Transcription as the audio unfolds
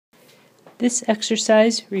This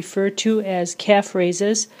exercise, referred to as calf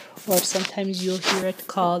raises, or sometimes you'll hear it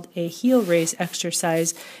called a heel raise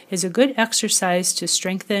exercise, is a good exercise to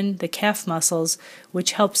strengthen the calf muscles,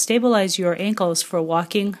 which help stabilize your ankles for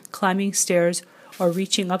walking, climbing stairs, or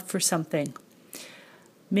reaching up for something.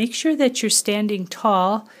 Make sure that you're standing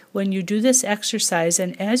tall when you do this exercise,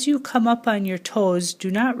 and as you come up on your toes, do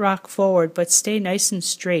not rock forward, but stay nice and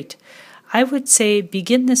straight. I would say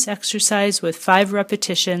begin this exercise with 5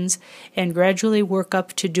 repetitions and gradually work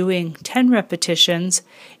up to doing 10 repetitions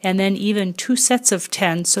and then even 2 sets of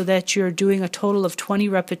 10 so that you're doing a total of 20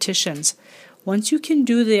 repetitions. Once you can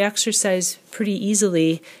do the exercise pretty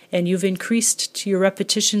easily and you've increased your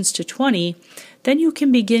repetitions to 20, then you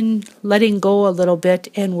can begin letting go a little bit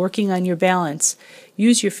and working on your balance.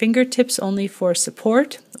 Use your fingertips only for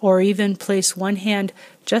support, or even place one hand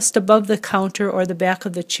just above the counter or the back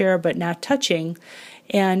of the chair but not touching,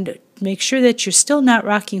 and make sure that you're still not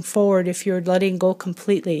rocking forward if you're letting go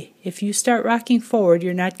completely. If you start rocking forward,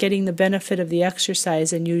 you're not getting the benefit of the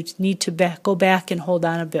exercise and you need to go back and hold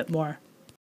on a bit more.